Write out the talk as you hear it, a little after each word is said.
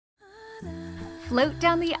Float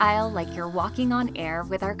down the aisle like you're walking on air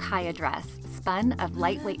with our Kaia dress, spun of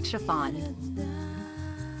lightweight chiffon.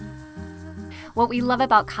 What we love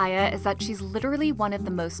about Kaia is that she's literally one of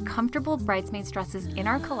the most comfortable bridesmaids dresses in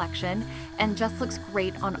our collection and just looks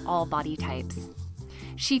great on all body types.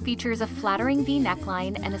 She features a flattering V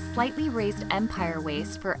neckline and a slightly raised empire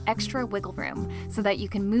waist for extra wiggle room so that you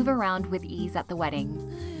can move around with ease at the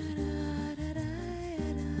wedding.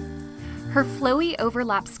 Her flowy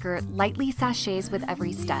overlap skirt lightly sashays with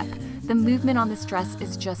every step. The movement on this dress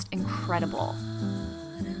is just incredible.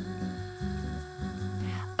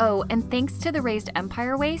 Oh, and thanks to the raised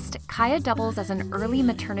empire waist, Kaia doubles as an early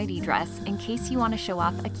maternity dress in case you want to show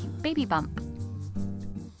off a cute baby bump.